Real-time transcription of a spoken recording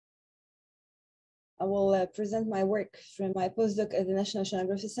I will present my work from my postdoc at the National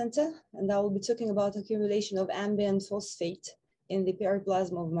Oceanography Center, and I will be talking about accumulation of ambient phosphate in the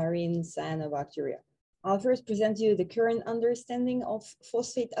periplasm of marine cyanobacteria. I'll first present you the current understanding of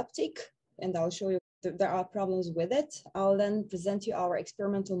phosphate uptake, and I'll show you that there are problems with it. I'll then present you our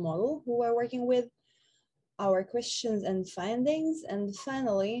experimental model who we're working with, our questions and findings, and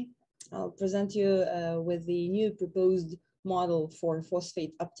finally, I'll present you with the new proposed model for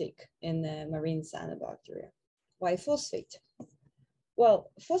phosphate uptake in marine cyanobacteria. Why phosphate?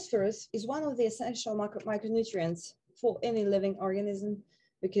 Well, phosphorus is one of the essential micronutrients for any living organism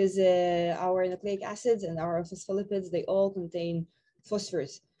because our nucleic acids and our phospholipids, they all contain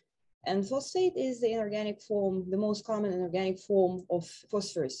phosphorus. And phosphate is the inorganic form, the most common inorganic form of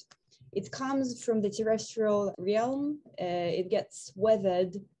phosphorus. It comes from the terrestrial realm. It gets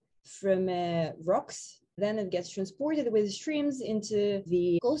weathered from rocks. Then it gets transported with streams into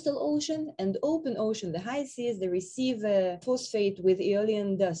the coastal ocean and open ocean, the high seas. They receive phosphate with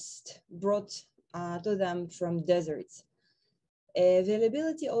aeolian dust brought to them from deserts.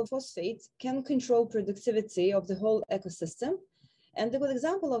 Availability of phosphate can control productivity of the whole ecosystem. And a good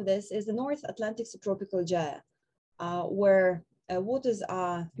example of this is the North Atlantic subtropical gyre, where waters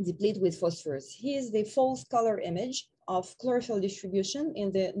are depleted with phosphorus. Here's the false color image of chlorophyll distribution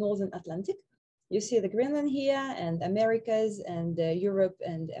in the Northern Atlantic. You see the Greenland here, and Americas, and Europe,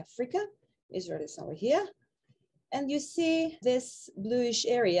 and Africa. Israel is somewhere here. And you see this bluish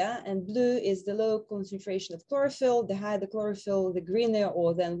area, and blue is the low concentration of chlorophyll. The higher the chlorophyll, the greener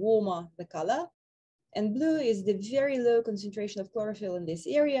or then warmer the color. And blue is the very low concentration of chlorophyll in this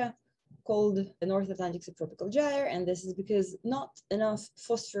area, called the North Atlantic subtropical gyre, and this is because not enough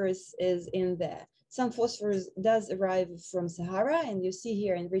phosphorus is in there. Some phosphorus does arrive from Sahara, and you see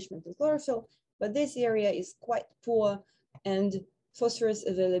here enrichment in chlorophyll, but this area is quite poor, and phosphorus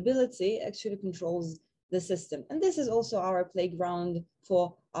availability actually controls the system. And this is also our playground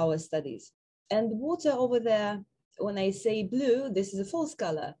for our studies. And water over there, when I say blue, this is a false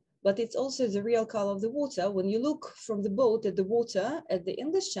color, but it's also the real color of the water. When you look from the boat at the water at the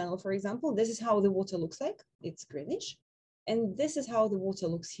English Channel, for example, this is how the water looks like. It's greenish. And this is how the water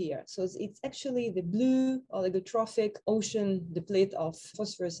looks here. So it's actually the blue oligotrophic ocean deplete of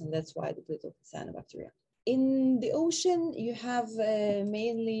phosphorus, and that's why deplete of cyanobacteria. In the ocean, you have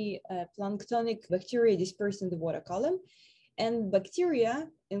mainly planktonic bacteria dispersed in the water column. And bacteria,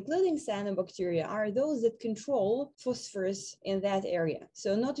 including cyanobacteria, are those that control phosphorus in that area.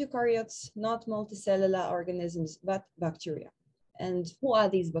 So not eukaryotes, not multicellular organisms, but bacteria. And who are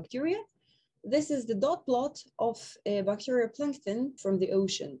these bacteria? This is the dot plot of bacterial plankton from the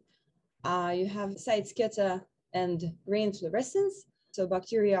ocean. You have side scatter and grain fluorescence. So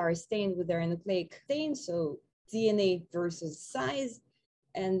bacteria are stained with their nucleic stain, so DNA versus size.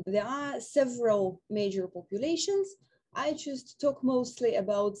 And there are several major populations. I choose to talk mostly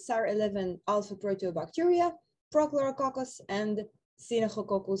about SAR11 alpha proteobacteria, Prochlorococcus, and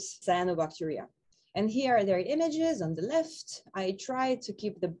Staphylococcus cyanobacteria. And here are their images on the left. I try to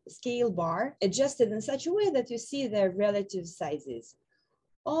keep the scale bar adjusted in such a way that you see their relative sizes.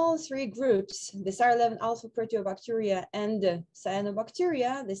 All three groups, the SAR11 alpha proteobacteria and the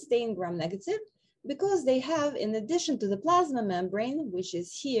cyanobacteria, they stain gram-negative because they have, in addition to the plasma membrane, which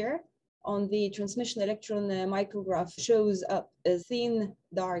is here, on the transmission electron micrograph shows up a thin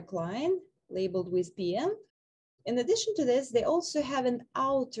dark line labeled with PM. In addition to this, they also have an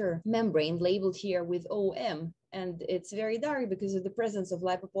outer membrane labeled here with OM, and it's very dark because of the presence of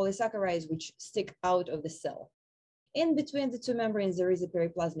lipopolysaccharides which stick out of the cell. In between the two membranes, there is a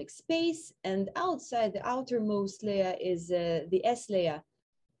periplasmic space, and outside the outermost layer is the S layer,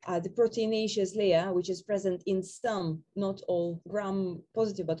 the proteinaceous layer, which is present in some, not all,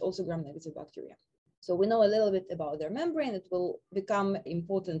 gram-positive, but also gram-negative bacteria. So we know a little bit about their membrane. It will become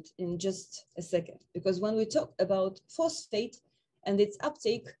important in just a second, because when we talk about phosphate and its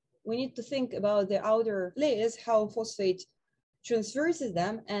uptake, we need to think about the outer layers, how phosphate transverses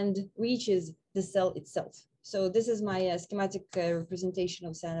them and reaches the cell itself. So this is my schematic representation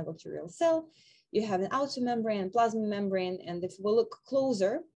of cyanobacterial cell. You have an outer membrane and plasma membrane, and if we look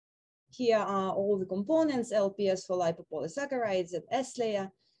closer, here are all the components, LPS for lipopolysaccharides and S layer,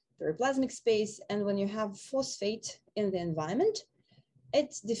 periplasmic space, and when you have phosphate in the environment,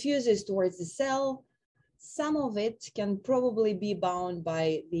 it diffuses towards the cell. Some of it can probably be bound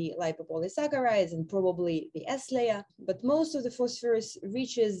by the lipopolysaccharides and probably the S layer, but most of the phosphorus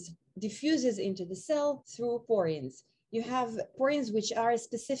diffuses into the cell through porins. You have porins which are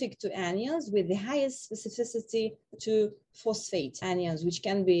specific to anions with the highest specificity to phosphate anions, which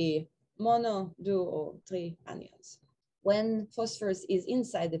can be mono, duo, or three anions. When phosphorus is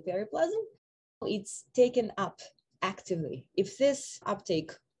inside the periplasm, it's taken up actively. If this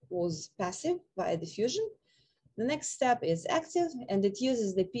uptake was passive via diffusion, the next step is active, and it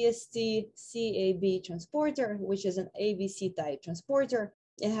uses the PST-CAB transporter, which is an ABC type transporter.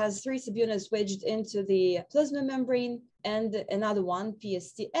 It has 3 subunits wedged into the plasma membrane, and another one,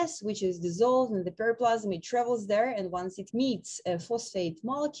 PSTS, which is dissolved in the periplasm. It travels there, and once it meets a phosphate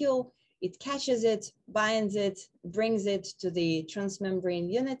molecule, it catches it, binds it, brings it to the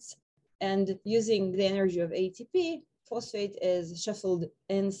transmembrane units, and using the energy of ATP, phosphate is shuffled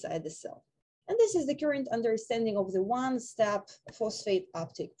inside the cell. And this is the current understanding of the one-step phosphate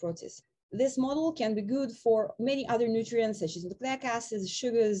uptake process. This model can be good for many other nutrients such as nucleic acids,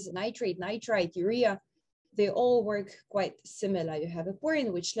 sugars, nitrate, nitrite, urea. They all work quite similar. You have a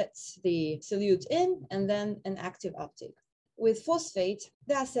purine which lets the solute in and then an active uptake. With phosphate,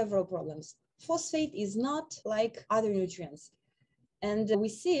 there are several problems. Phosphate is not like other nutrients. And we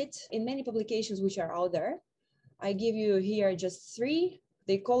see it in many publications which are out there. I give you here just 3.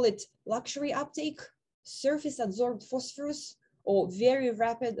 They call it luxury uptake, surface adsorbed phosphorus, or very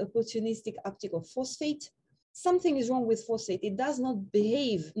rapid opportunistic uptake of phosphate. Something is wrong with phosphate. It does not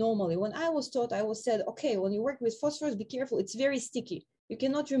behave normally. When I was taught, I was said, okay, when you work with phosphorus, be careful. It's very sticky. You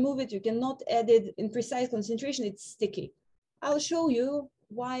cannot remove it. You cannot add it in precise concentration. It's sticky. I'll show you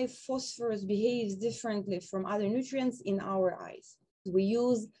why phosphorus behaves differently from other nutrients in our eyes. We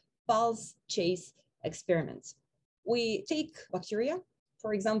use pulse chase experiments. We take bacteria,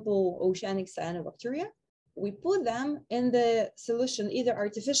 for example, oceanic cyanobacteria. We put them in the solution, either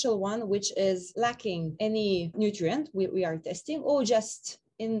artificial one, which is lacking any nutrient we are testing, or just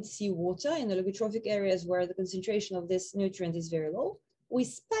in seawater, in oligotrophic areas where the concentration of this nutrient is very low. We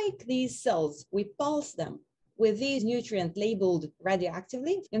spike these cells, we pulse them with these nutrient labeled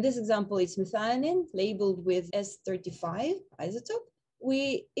radioactively. In this example, it's methionine labeled with S35 isotope.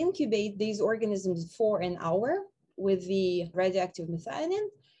 We incubate these organisms for an hour with the radioactive methionine,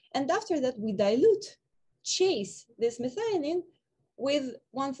 and after that we chase this methionine with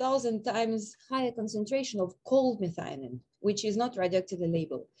 1,000 times higher concentration of cold methionine, which is not radioactively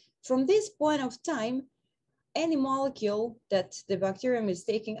labeled. From this point of time, any molecule that the bacterium is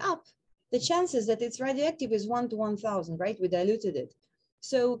taking up, the chances that it's radioactive is 1 to 1,000, right? We diluted it.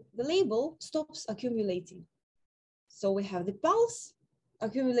 So the label stops accumulating. So we have the pulse,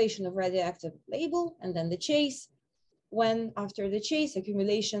 accumulation of radioactive label, and then the chase, when after the chase,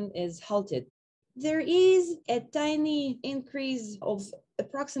 accumulation is halted. There is a tiny increase of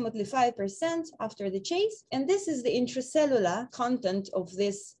approximately 5% after the chase, and this is the intracellular content of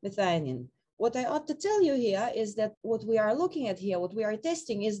this methionine. What I ought to tell you here is that what we are looking at here, what we are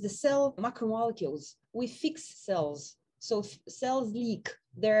testing is the cell macromolecules. We fix cells, so cells leak.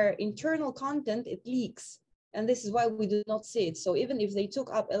 Their internal content, it leaks. And this is why we do not see it. So even if they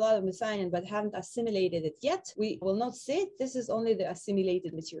took up a lot of methionine but haven't assimilated it yet, we will not see it. This is only the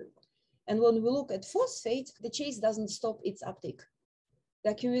assimilated material. And when we look at phosphate, the chase doesn't stop its uptake.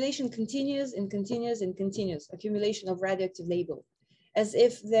 The accumulation continues and continues and continues, accumulation of radioactive label, as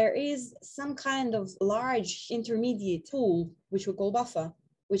if there is some kind of large intermediate pool, which we call buffer,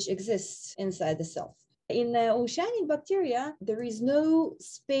 which exists inside the cell. In oceanic bacteria, there is no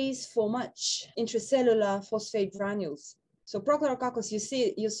space for much intracellular phosphate granules. So Prochlorococcus,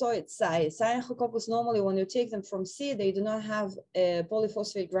 you saw its size. Cyanococcus, normally when you take them from sea, they do not have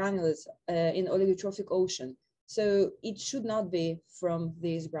polyphosphate granules in oligotrophic ocean. So it should not be from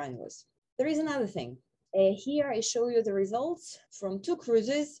these granules. There is another thing. Here I show you the results from 2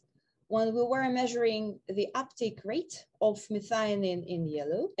 cruises when we were measuring the uptake rate of methionine in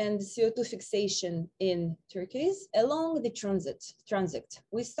yellow and CO2 fixation in turquoise along the transit.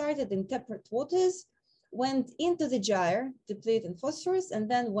 We started in temperate waters, went into the gyre, depleted phosphorus, and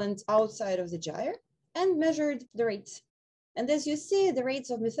then went outside of the gyre and measured the rates. And as you see, the rates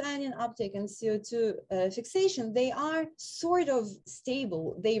of methionine uptake and CO2 fixation, they are sort of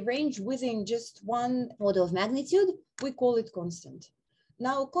stable. They range within just 1 order of magnitude. We call it constant.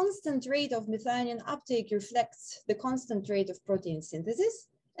 Now, constant rate of methionine uptake reflects the constant rate of protein synthesis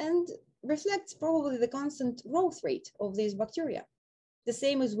and reflects probably the constant growth rate of these bacteria. The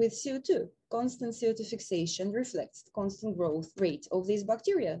same is with CO2. Constant CO2 fixation reflects the constant growth rate of these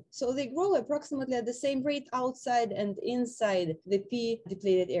bacteria. So they grow approximately at the same rate outside and inside the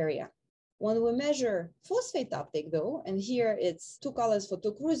P-depleted area. When we measure phosphate uptake though, and here it's 2 colors for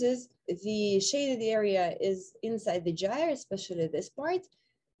 2 cruises, the shaded area is inside the gyre, especially this part.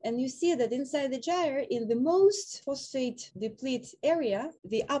 And you see that inside the gyre, in the most phosphate deplete area,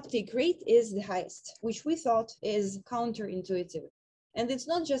 the uptake rate is the highest, which we thought is counterintuitive. And it's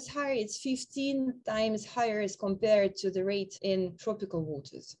not just higher, it's 15 times higher as compared to the rate in tropical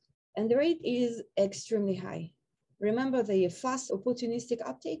waters. And the rate is extremely high. Remember the fast opportunistic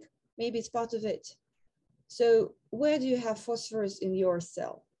uptake? Maybe it's part of it. So where do you have phosphorus in your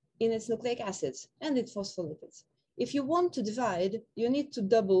cell? In its nucleic acids and its phospholipids. If you want to divide, you need to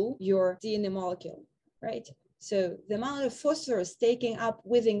double your DNA molecule, right? So the amount of phosphorus taken up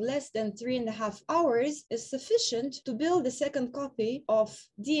within less than 3.5 hours is sufficient to build a second copy of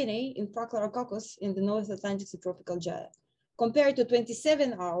DNA in Prochlorococcus in the North Atlantic subtropical gyre, compared to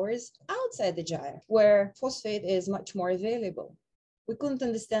 27 hours outside the gyre, where phosphate is much more available. We couldn't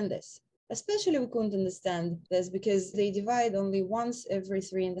understand this. Especially we couldn't understand this because they divide only once every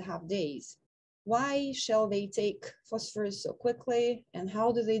 3.5 days. Why shall they take phosphorus so quickly, and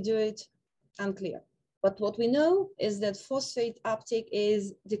how do they do it? Unclear. But what we know is that phosphate uptake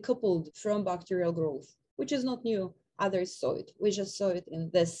is decoupled from bacterial growth, which is not new. Others saw it. We just saw it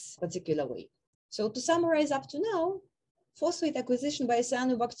in this particular way. So to summarize up to now, phosphate acquisition by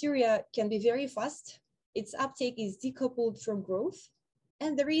cyanobacteria can be very fast. Its uptake is decoupled from growth.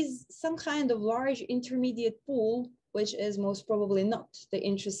 And there is some kind of large intermediate pool, which is most probably not the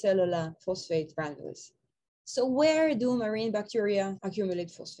intracellular phosphate granules. So where do marine bacteria accumulate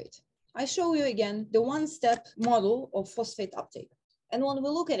phosphate? I show you again the one-step model of phosphate uptake. And when we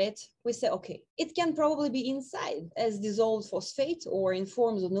look at it, we say, okay, it can probably be inside as dissolved phosphate or in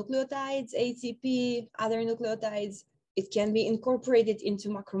forms of nucleotides, ATP, other nucleotides. It can be incorporated into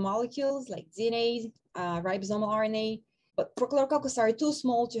macromolecules like DNA, ribosomal RNA. But Prochlorococcus are too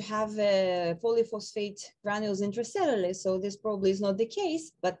small to have polyphosphate granules intracellularly, so this probably is not the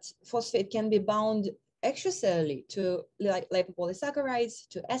case, but phosphate can be bound extracellularly to lipopolysaccharides,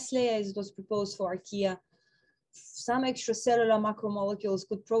 to S-layer as it was proposed for archaea. Some extracellular macromolecules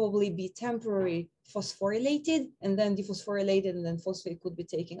could probably be temporarily phosphorylated and then dephosphorylated, and then phosphate could be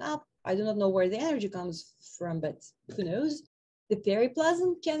taken up. I do not know where the energy comes from, but who knows? The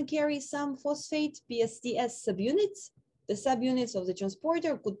periplasm can carry some phosphate PSTS subunits. The subunits of the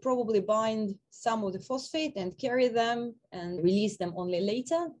transporter could probably bind some of the phosphate and carry them and release them only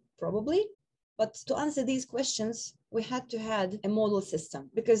later, probably. But to answer these questions, we had to have a model system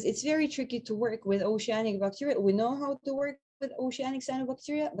because it's very tricky to work with oceanic bacteria. We know how to work with oceanic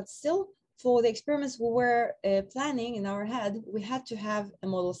cyanobacteria, but still, for the experiments we were planning in our head, we had to have a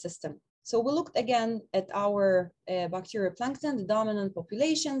model system. So we looked again at our bacterial plankton, the dominant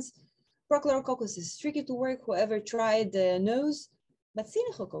populations. Prochlorococcus is tricky to work, whoever tried knows, but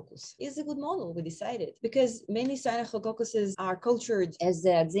Cyanobacteria is a good model, we decided, because many Cyanobacteria are cultured as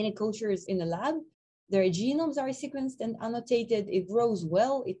xenic cultures in a lab. Their genomes are sequenced and annotated, it grows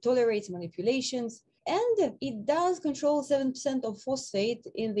well, it tolerates manipulations, and it does control 7% of phosphate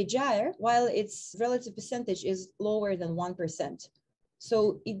in the gyre, while its relative percentage is lower than 1%.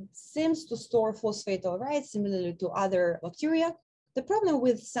 So it seems to store phosphate all right, similarly to other bacteria. The problem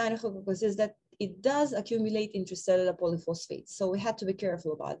with Cyanobacteria is that it does accumulate intracellular polyphosphates. So we had to be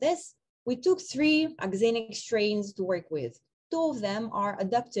careful about this. We took 3 axenic strains to work with. 2 of them are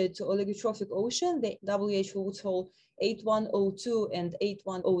adapted to oligotrophic ocean, the WHO would hold 8102 and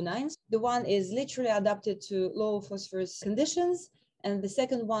 8109. The one is literally adapted to low phosphorus conditions, and the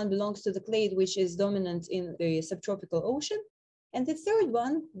second one belongs to the clade, which is dominant in the subtropical ocean. And the third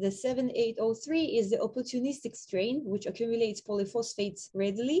one, the 7803, is the opportunistic strain, which accumulates polyphosphates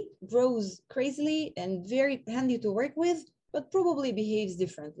readily, grows crazily, and very handy to work with, but probably behaves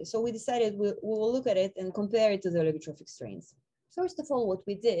differently. So we decided we will look at it and compare it to the oligotrophic strains. First of all, what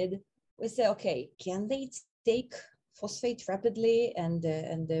we did, we said, okay, can they take phosphate rapidly and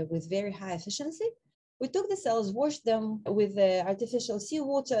with very high efficiency? We took the cells, washed them with artificial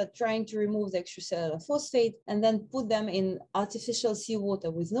seawater, trying to remove the extracellular phosphate, and then put them in artificial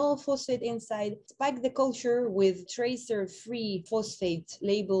seawater with no phosphate inside, spiked the culture with tracer-free phosphate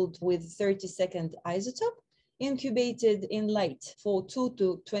labeled with 30-second isotope, incubated in light for 2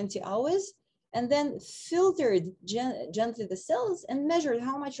 to 20 hours, and then filtered gently the cells and measured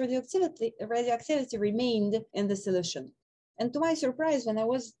how much radioactivity remained in the solution. And to my surprise, when I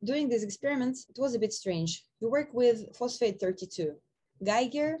was doing these experiments, it was a bit strange. You work with phosphate 32.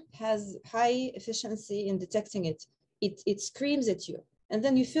 Geiger has high efficiency in detecting it. It screams at you. And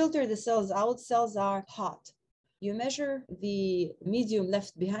then you filter the cells out, cells are hot. You measure the medium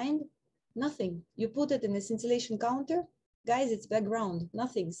left behind, nothing. You put it in a scintillation counter, guys, it's background,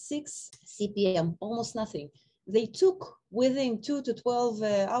 nothing, 6 CPM, almost nothing. They took within 2 to 12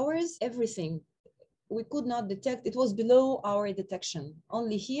 hours, everything. We could not detect, it was below our detection.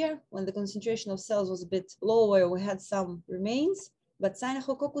 Only here, when the concentration of cells was a bit lower, we had some remains, but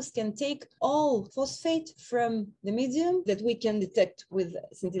Cyanobacteria can take all phosphate from the medium that we can detect with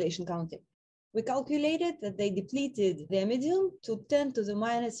scintillation counting. We calculated that they depleted the amidium to 10 to the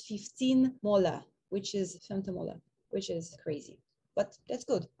minus 15 molar, which is femtomolar, which is crazy. But that's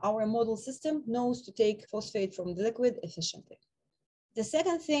good. Our model system knows to take phosphate from the liquid efficiently. The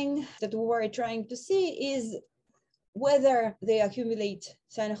second thing that we were trying to see is whether they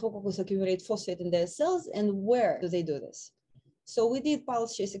Cyanobacteria accumulate phosphate in their cells and where do they do this. So we did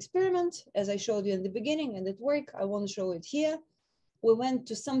pulse chase experiment, as I showed you in the beginning, and it worked. I won't show it here. We went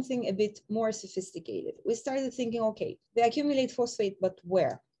to something a bit more sophisticated. We started thinking, okay, they accumulate phosphate, but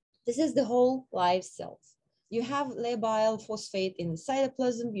where? This is the whole live cells. You have labile phosphate in the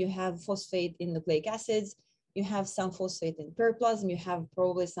cytoplasm, you have phosphate in nucleic acids, you have some phosphate in periplasm, you have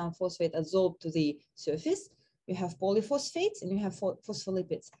probably some phosphate adsorbed to the surface, you have polyphosphates, and you have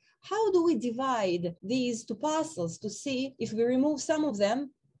phospholipids. How do we divide these two parcels to see if we remove some of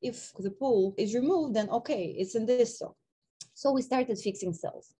them, if the pool is removed, then okay, it's in this cell. So we started fixing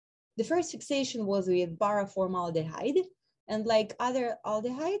cells. The first fixation was with paraformaldehyde, and like other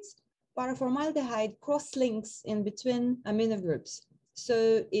aldehydes, paraformaldehyde cross-links in between amino groups.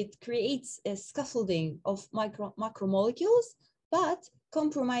 So it creates a scaffolding of macromolecules, but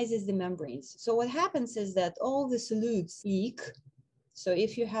compromises the membranes. So what happens is that all the solutes leak. So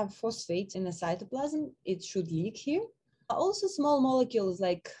if you have phosphate in the cytoplasm, it should leak here. Also small molecules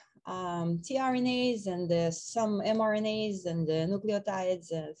like tRNAs and some mRNAs and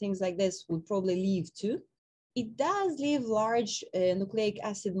nucleotides, things like this would probably leave too. It does leave large nucleic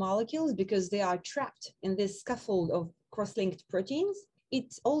acid molecules because they are trapped in this scaffold of cross-linked proteins.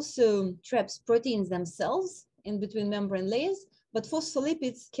 It also traps proteins themselves in between membrane layers, but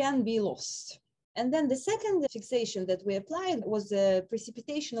phospholipids can be lost. And then the second fixation that we applied was the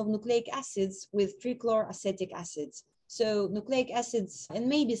precipitation of nucleic acids with trichloroacetic acids. So nucleic acids and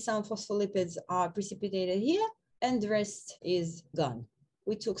maybe some phospholipids are precipitated here, and the rest is gone.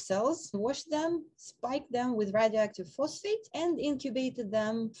 We took cells, washed them, spiked them with radioactive phosphate, and incubated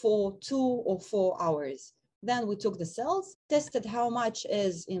them for 2 or 4 hours. Then we took the cells, tested how much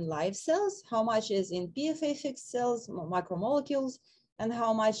is in live cells, how much is in PFA-fixed cells, macromolecules, and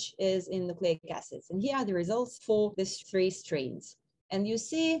how much is in nucleic acids. And here are the results for these 3 strains. And you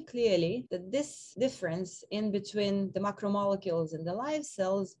see clearly that this difference in between the macromolecules and the live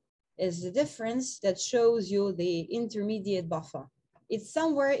cells is the difference that shows you the intermediate buffer. It's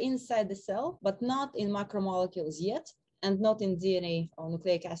somewhere inside the cell, but not in macromolecules yet, and not in DNA or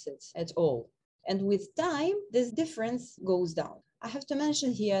nucleic acids at all. And with time, this difference goes down. I have to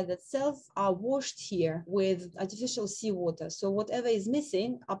mention here that cells are washed here with artificial seawater. So whatever is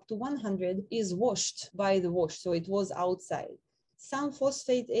missing, up to 100, is washed by the wash. So it was outside. Some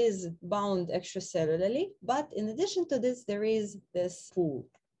phosphate is bound extracellularly, but in addition to this, there is this pool.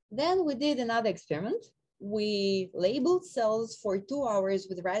 Then we did another experiment. We labeled cells for 2 hours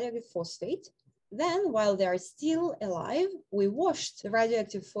with radioactive phosphate. Then, while they are still alive, we washed the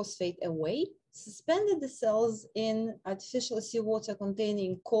radioactive phosphate away, suspended the cells in artificial seawater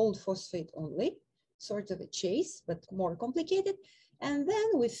containing cold phosphate only, sort of a chase, but more complicated. And then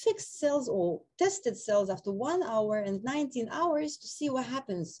we fixed cells or tested cells after 1 hour and 19 hours to see what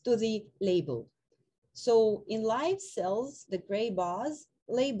happens to the label. So in live cells, the gray bars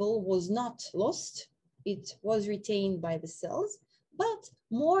label was not lost. It was retained by the cells, but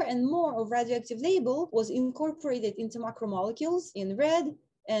more and more of radioactive label was incorporated into macromolecules in red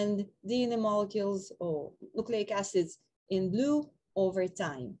and DNA molecules or nucleic acids in blue over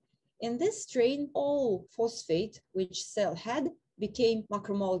time. In this strain, all phosphate which cell had became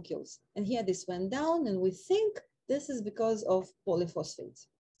macromolecules. And here this went down, and we think this is because of polyphosphates.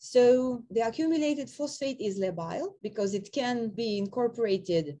 So the accumulated phosphate is labile because it can be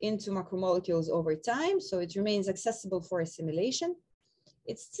incorporated into macromolecules over time, so it remains accessible for assimilation.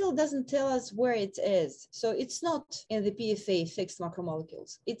 It still doesn't tell us where it is. So it's not in the PFA fixed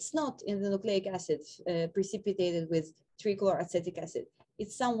macromolecules. It's not in the nucleic acids precipitated with trichloroacetic acid.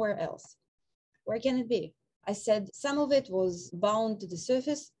 It's somewhere else. Where can it be? I said some of it was bound to the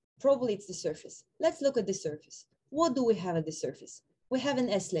surface. Probably it's the surface. Let's look at the surface. What do we have at the surface? We have an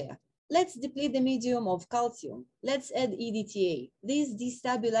S layer. Let's deplete the medium of calcium. Let's add EDTA. This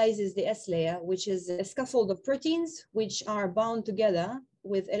destabilizes the S layer, which is a scaffold of proteins which are bound together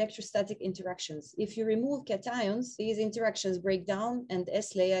with electrostatic interactions. If you remove cations, these interactions break down and the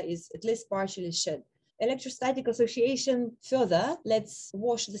S layer is at least partially shed. Electrostatic association further, let's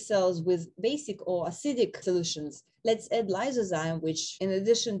wash the cells with basic or acidic solutions. Let's add lysozyme, which in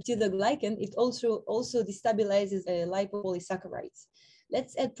addition to the glycan, it also destabilizes lipopolysaccharides.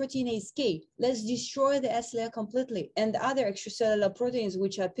 Let's add proteinase K. Let's destroy the S layer completely and other extracellular proteins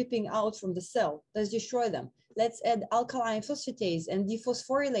which are peeping out from the cell. Let's destroy them. Let's add alkaline phosphatase and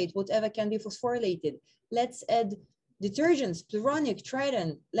dephosphorylate whatever can be phosphorylated. Let's add detergents, pluronic,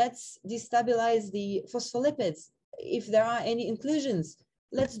 triton. Let's destabilize the phospholipids. If there are any inclusions,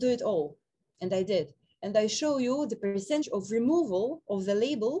 let's do it all. And I did. And I show you the percentage of removal of the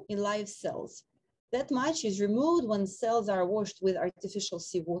label in live cells. That much is removed when cells are washed with artificial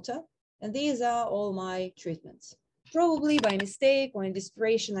seawater. And these are all my treatments. Probably by mistake or in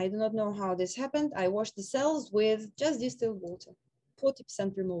desperation, I do not know how this happened. I washed the cells with just distilled water,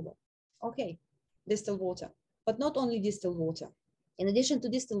 40% removal. Okay, distilled water, but not only distilled water. In addition to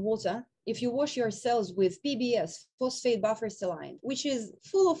distilled water, if you wash your cells with PBS, phosphate buffer saline, which is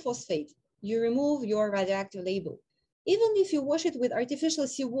full of phosphate, you remove your radioactive label. Even if you wash it with artificial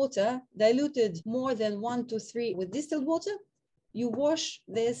seawater, diluted more than 1 to 3 with distilled water, you wash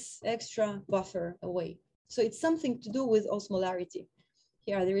this extra buffer away. So it's something to do with osmolarity.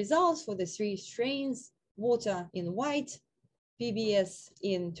 Here are the results for the 3 strains: water in white, PBS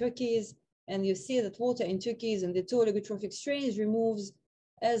in turquoise, and you see that water in turquoise and the 2 oligotrophic strains removes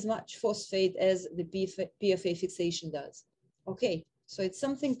as much phosphate as the PFA fixation does. Okay, so it's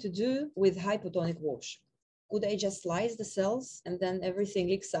something to do with hypotonic wash. Could I just slice the cells and then everything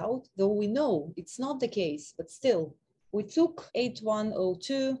leaks out? Though we know it's not the case, but still. We took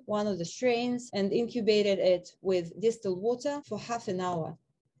 8102, one of the strains, and incubated it with distilled water for half an hour.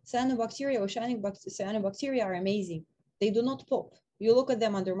 Cyanobacteria or shining cyanobacteria are amazing. They do not pop. You look at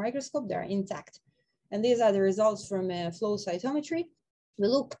them under microscope, they're intact. And these are the results from flow cytometry. We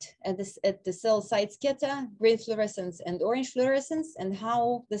looked at the cell site scatter, green fluorescence and orange fluorescence, and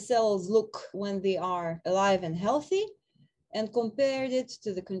how the cells look when they are alive and healthy, and compared it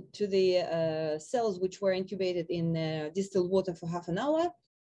to the cells which were incubated in distilled water for half an hour.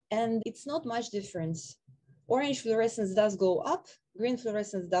 And it's not much difference. Orange fluorescence does go up, green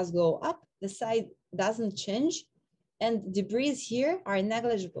fluorescence does go up, the site doesn't change, and debris here are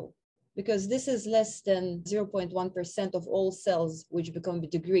negligible, because this is less than 0.1% of all cells which become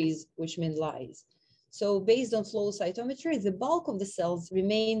degrees, which mean lyes. So based on flow cytometry, the bulk of the cells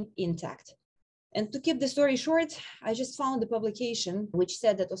remain intact. And to keep the story short, I just found a publication which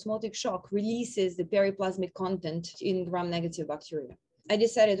said that osmotic shock releases the periplasmic content in gram-negative bacteria. I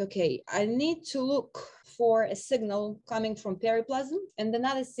decided, okay, I need to look for a signal coming from periplasm and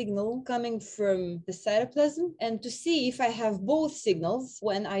another signal coming from the cytoplasm, and to see if I have both signals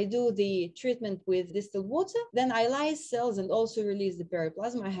when I do the treatment with distilled water, then I lyse cells and also release the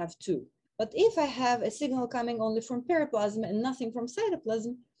periplasm. I have 2. But if I have a signal coming only from periplasm and nothing from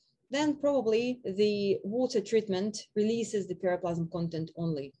cytoplasm, then probably the water treatment releases the periplasm content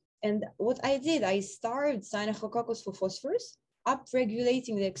only. And what I did, I starved Cyanococcus for phosphorus,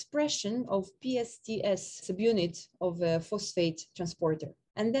 upregulating the expression of PSTS subunit of a phosphate transporter.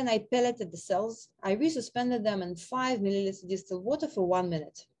 And then I pelleted the cells. I resuspended them in 5 milliliters distilled water for 1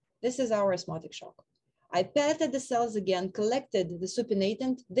 minute. This is our osmotic shock. I pelleted the cells again, collected the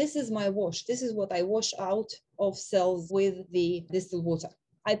supernatant. This is my wash. This is what I wash out of cells with the distilled water.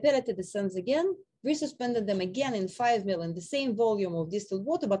 I pelleted the cells again, resuspended them again in 5 ml in the same volume of distilled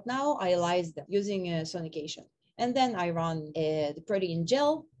water, but now I lyse them using sonication. And then I run the protein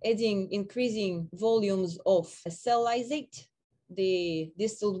gel, increasing volumes of cell lysate, the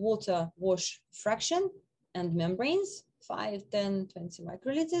distilled water wash fraction and membranes, 5, 10, 20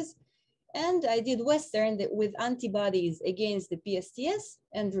 microliters. And I did Western with antibodies against the PSTS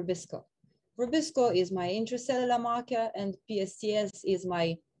and Rubisco. Rubisco is my intracellular marker and PSTS is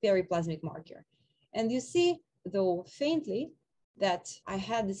my periplasmic marker. And you see, though faintly, that I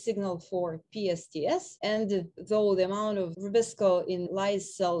had the signal for PSTS, and though the amount of Rubisco in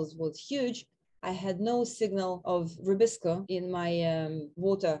lyse cells was huge, I had no signal of Rubisco in my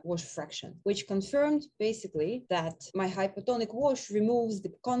water wash fraction, which confirmed basically that my hypotonic wash removes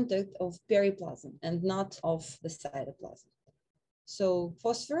the content of periplasm and not of the cytoplasm. So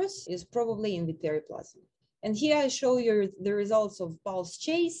phosphorus is probably in the periplasm. And here I show you the results of pulse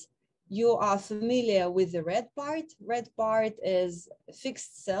chase. You are familiar with the red part. Red part is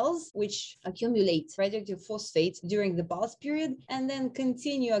fixed cells which accumulate radioactive phosphate during the pulse period and then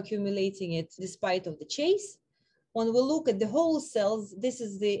continue accumulating it despite of the chase. When we look at the whole cells, this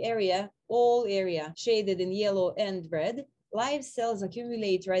is the area, all area shaded in yellow and red. Live cells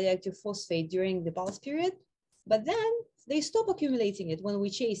accumulate radioactive phosphate during the pulse period, but then they stop accumulating it when we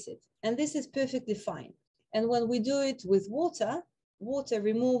chase it. And this is perfectly fine. And when we do it with water, water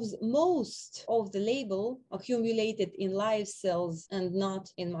removes most of the label accumulated in live cells and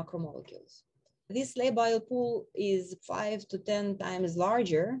not in macromolecules. This labile pool is 5 to 10 times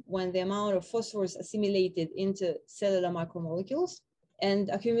larger when the amount of phosphorus assimilated into cellular macromolecules. And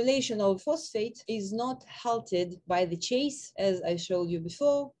accumulation of phosphate is not halted by the chase, as I showed you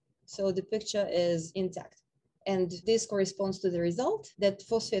before. So the picture is intact. And this corresponds to the result that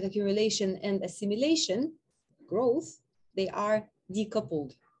phosphate accumulation and assimilation, growth, they are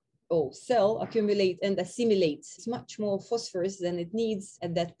decoupled. Cell accumulate and assimilates much more phosphorus than it needs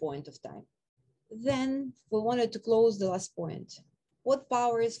at that point of time. Then we wanted to close the last point. What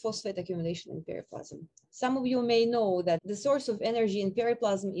powers phosphate accumulation in periplasm? Some of you may know that the source of energy in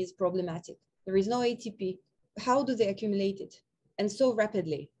periplasm is problematic. There is no ATP. How do they accumulate it? And so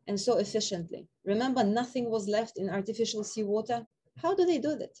rapidly and so efficiently. Remember, nothing was left in artificial seawater. How do they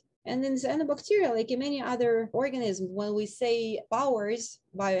do that? And in cyanobacteria, like in many other organisms, when we say powers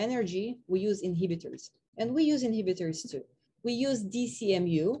bioenergy, we use inhibitors. And we use inhibitors too. We use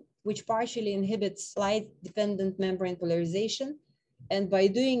DCMU, which partially inhibits light-dependent membrane polarization, and by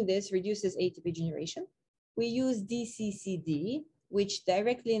doing this, reduces ATP generation. We use DCCD, which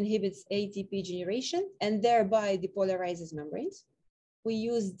directly inhibits ATP generation and thereby depolarizes membranes. We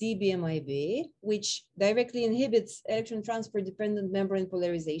use DBMIB, which directly inhibits electron transport-dependent membrane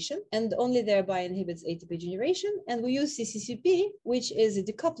polarization and only thereby inhibits ATP generation. And we use CCCP, which is a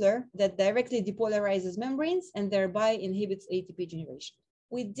decoupler that directly depolarizes membranes and thereby inhibits ATP generation.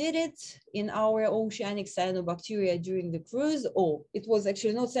 We did it in our oceanic cyanobacteria during the cruise. It was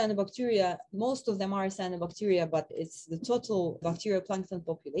actually not cyanobacteria. Most of them are cyanobacteria, but it's the total bacterial plankton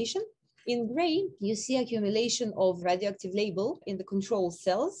population. In gray, you see accumulation of radioactive label in the control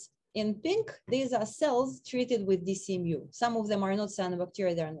cells. In pink, these are cells treated with DCMU. Some of them are not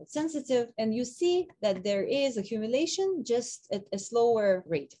cyanobacteria, they are not sensitive. And you see that there is accumulation just at a slower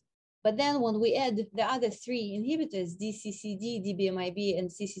rate. But then when we add the other three inhibitors, DCCD, DBMIB,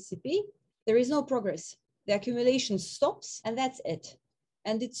 and CCCP, there is no progress. The accumulation stops, and that's it.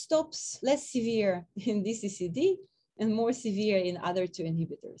 And it stops less severe in DCCD and more severe in other two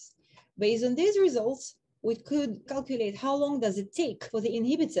inhibitors. Based on these results, we could calculate how long does it take for the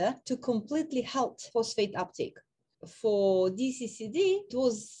inhibitor to completely halt phosphate uptake. For DCCD, it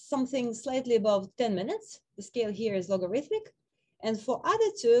was something slightly above 10 minutes. The scale here is logarithmic. And for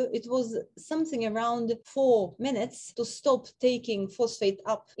other two, it was something around 4 minutes to stop taking phosphate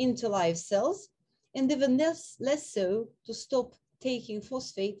up into live cells, and even less so to stop taking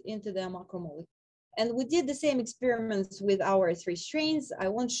phosphate into their macromolecule. And we did the same experiments with our 3 strains. I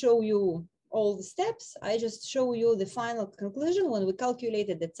won't show you all the steps. I just show you the final conclusion when we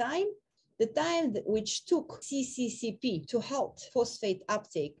calculated the time. The time which took CCCP to halt phosphate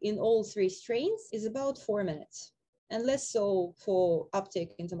uptake in all 3 strains is about 4 minutes. And less so for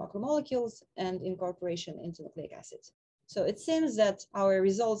uptake into macromolecules and incorporation into nucleic acids. So it seems that our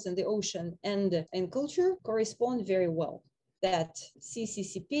results in the ocean and in culture correspond very well. That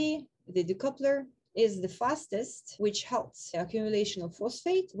CCCP, the decoupler, is the fastest, which halts the accumulation of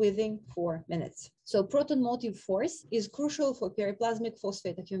phosphate within 4 minutes. So proton motive force is crucial for periplasmic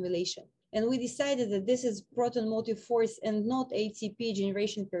phosphate accumulation. And we decided that this is proton motive force and not ATP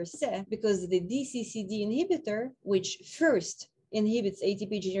generation per se, because the DCCD inhibitor, which first inhibits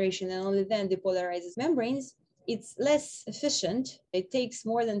ATP generation and only then depolarizes membranes, it's less efficient. It takes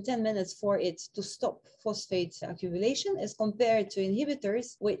more than 10 minutes for it to stop phosphate accumulation as compared to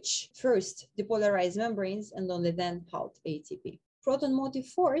inhibitors, which first depolarize membranes and only then halt ATP. Proton motive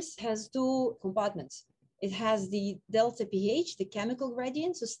force has 2 compartments. It has the delta pH, the chemical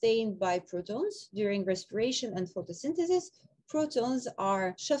gradient sustained by protons during respiration and photosynthesis. Protons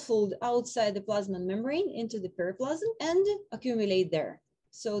are shuffled outside the plasma membrane into the periplasm and accumulate there.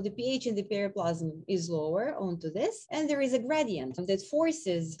 So the pH in the periplasm is lower onto this, and there is a gradient that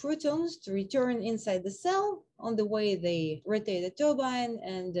forces protons to return inside the cell on the way they rotate the turbine,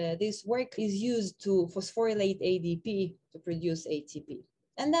 and this work is used to phosphorylate ADP to produce ATP.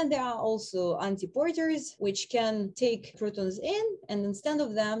 And then there are also antiporters, which can take protons in and instead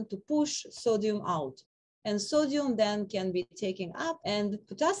of them to push sodium out. And sodium then can be taken up and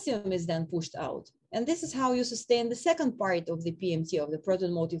potassium is then pushed out. And this is how you sustain the second part of the PMT, of the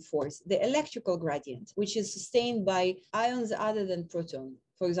proton motive force, the electrical gradient, which is sustained by ions other than proton.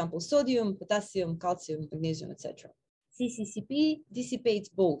 For example, sodium, potassium, calcium, magnesium, etc. CCCP dissipates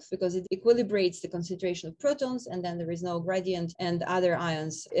both because it equilibrates the concentration of protons, and then there is no gradient and other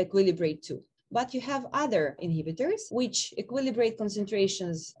ions equilibrate too. But you have other inhibitors which equilibrate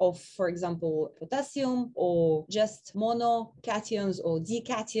concentrations of, for example, potassium or just monocations or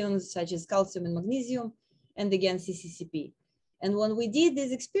dications such as calcium and magnesium, and again CCCP. And when we did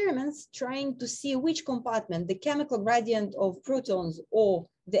these experiments trying to see which compartment, the chemical gradient of protons or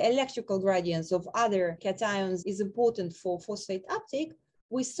the electrical gradients of other cations is important for phosphate uptake,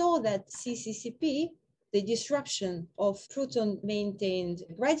 we saw that CCCP the disruption of proton-maintained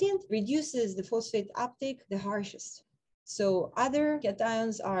gradient reduces the phosphate uptake the harshest. So other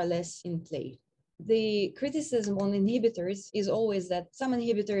cations are less in play. The criticism on inhibitors is always that some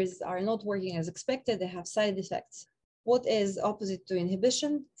inhibitors are not working as expected, they have side effects. What is opposite to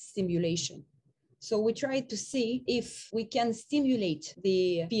inhibition? Stimulation. So we tried to see if we can stimulate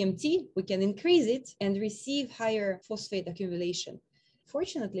the PMT, we can increase it and receive higher phosphate accumulation.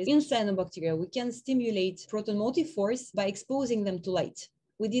 Fortunately, in cyanobacteria, we can stimulate proton motive force by exposing them to light.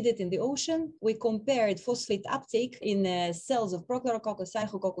 We did it in the ocean. We compared phosphate uptake in cells of Prochlorococcus,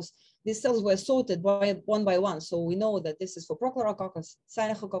 Cyanococcus. These cells were sorted one by one. So we know that this is for Prochlorococcus,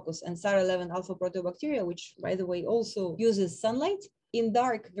 Cyanococcus, and SAR11 alpha proteobacteria, which, by the way, also uses sunlight in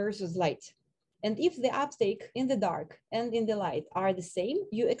dark versus light. And if the uptake in the dark and in the light are the same,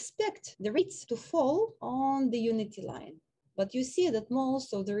 you expect the rates to fall on the unity line. But you see that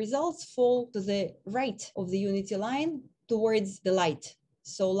most of the results fall to the right of the unity line towards the light.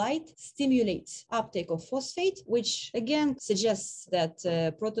 So light stimulates uptake of phosphate, which again suggests that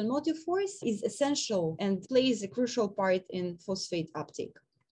proton motive force is essential and plays a crucial part in phosphate uptake.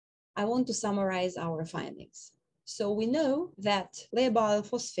 I want to summarize our findings. So we know that labile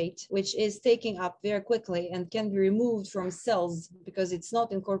phosphate, which is taking up very quickly and can be removed from cells because it's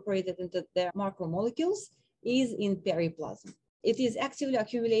not incorporated into their macromolecules, is in periplasm. It is actively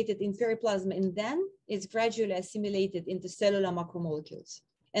accumulated in periplasm and then is gradually assimilated into cellular macromolecules.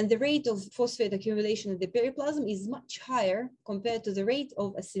 And the rate of phosphate accumulation in the periplasm is much higher compared to the rate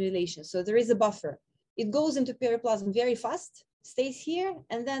of assimilation. So there is a buffer. It goes into periplasm very fast, stays here,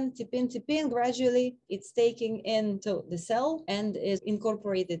 and then tip in, gradually it's taken into the cell and is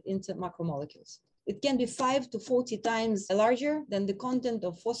incorporated into macromolecules. It can be 5 to 40 times larger than the content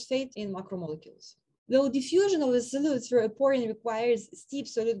of phosphate in macromolecules. Though diffusion of a solute through a porine requires steep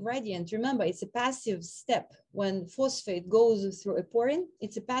solute gradient, remember it's a passive step. When phosphate goes through a porine,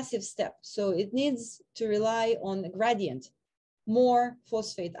 it's a passive step. So it needs to rely on a gradient. More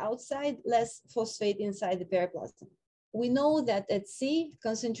phosphate outside, less phosphate inside the periplasm. We know that at sea,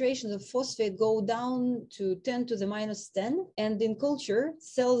 concentrations of phosphate go down to 10 to the minus 10, and in culture,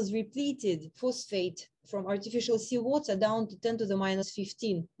 cells repleted phosphate from artificial seawater down to 10 to the minus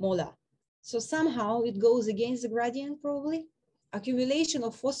 15 molar. So somehow it goes against the gradient, probably. Accumulation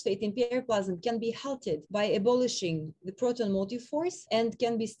of phosphate in periplasm can be halted by abolishing the proton motive force and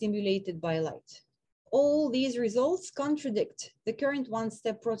can be stimulated by light. All these results contradict the current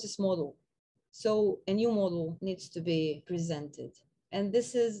one-step process model. So a new model needs to be presented. And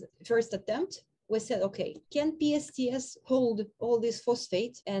this is first attempt. We said, okay, can PSTS hold all this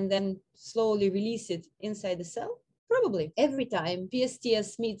phosphate and then slowly release it inside the cell? Probably. Every time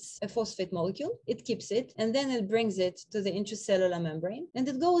PSTS meets a phosphate molecule, it keeps it, and then it brings it to the intracellular membrane, and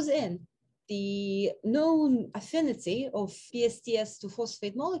it goes in. The known affinity of PSTS to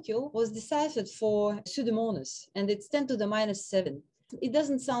phosphate molecule was deciphered for Pseudomonas, and it's 10 to the minus 7. It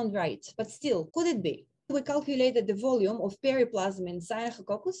doesn't sound right, but still, could it be? We calculated the volume of periplasm in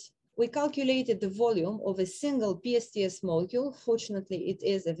Cyanococcus. We calculated the volume of a single PSTS molecule. Fortunately, it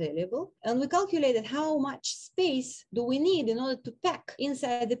is available. And we calculated how much space do we need in order to pack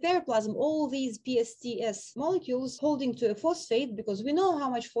inside the periplasm all these PSTS molecules holding to a phosphate, because we know how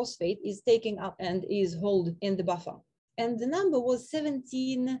much phosphate is taking up and is held in the buffer. And the number was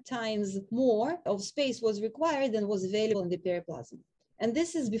 17 times more of space was required than was available in the periplasm. And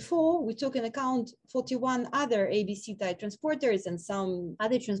this is before we took in account 41 other ABC type transporters and some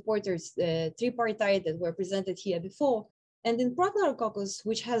other transporters, tripartite, that were presented here before. And in Prochlorococcus,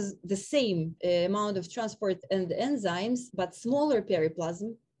 which has the same amount of transport and enzymes, but smaller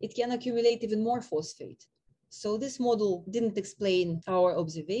periplasm, it can accumulate even more phosphate. So this model didn't explain our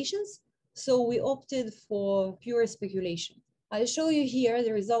observations. So we opted for pure speculation. I'll show you here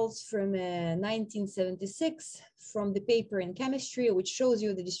the results from 1976 from the paper in chemistry, which shows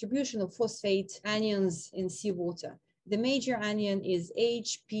you the distribution of phosphate anions in seawater. The major anion is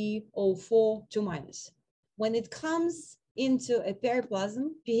HP04 2-. When it comes into a periplasm,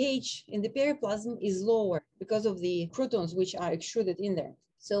 pH in the periplasm is lower because of the protons which are extruded in there.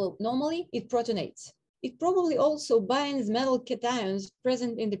 So normally it protonates. It probably also binds metal cations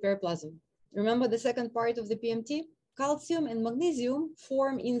present in the periplasm. Remember the second part of the PMT? Calcium and magnesium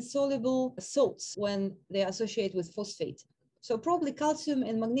form insoluble salts when they associate with phosphate. So probably calcium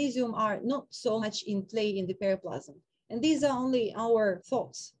and magnesium are not so much in play in the periplasm. And these are only our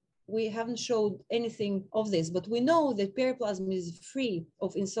thoughts. We haven't showed anything of this, but we know that periplasm is free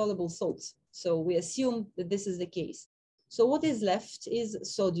of insoluble salts. So we assume that this is the case. So what is left is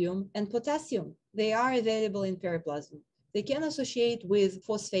sodium and potassium. They are available in periplasm. They can associate with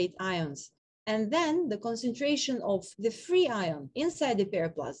phosphate ions. And then the concentration of the free ion inside the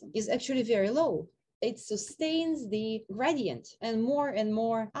periplasm is actually very low. It sustains the gradient, and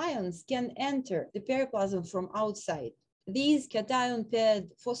more ions can enter the periplasm from outside. These cation paired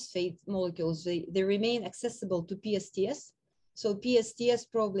phosphate molecules, they remain accessible to PSTS. So PSTS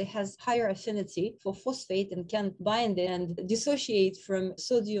probably has higher affinity for phosphate and can bind it and dissociate from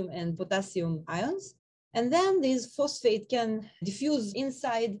sodium and potassium ions. And then this phosphate can diffuse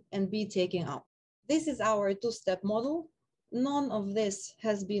inside and be taken up. This is our two-step model. None of this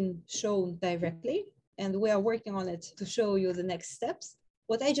has been shown directly, and we are working on it to show you the next steps.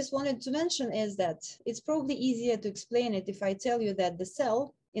 What I just wanted to mention is that it's probably easier to explain it if I tell you that the cell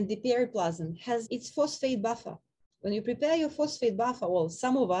in the periplasm has its phosphate buffer. When you prepare your phosphate buffer, well,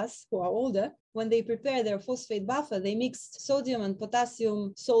 some of us who are older, when they prepare their phosphate buffer, they mixed sodium and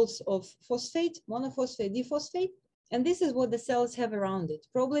potassium salts of phosphate, monophosphate, diphosphate, and this is what the cells have around it.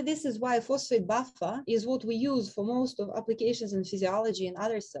 Probably this is why phosphate buffer is what we use for most of applications in physiology and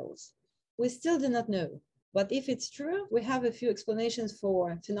other cells. We still do not know. But if it's true, we have a few explanations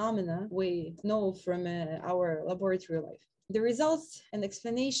for phenomena we know from our laboratory life. The results and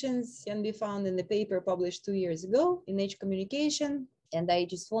explanations can be found in the paper published 2 years ago in Nature Communication. And I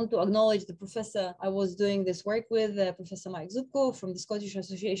just want to acknowledge the professor I was doing this work with, Professor Mike Zupko from the Scottish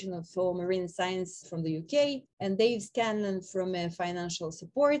Association for Marine Science from the UK, and Dave Scanlon from Financial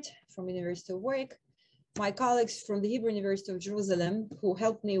Support from University of Warwick. My colleagues from the Hebrew University of Jerusalem, who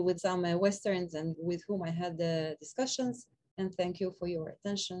helped me with some Westerns and with whom I had the discussions. And thank you for your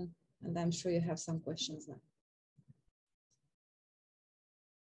attention. And I'm sure you have some questions now.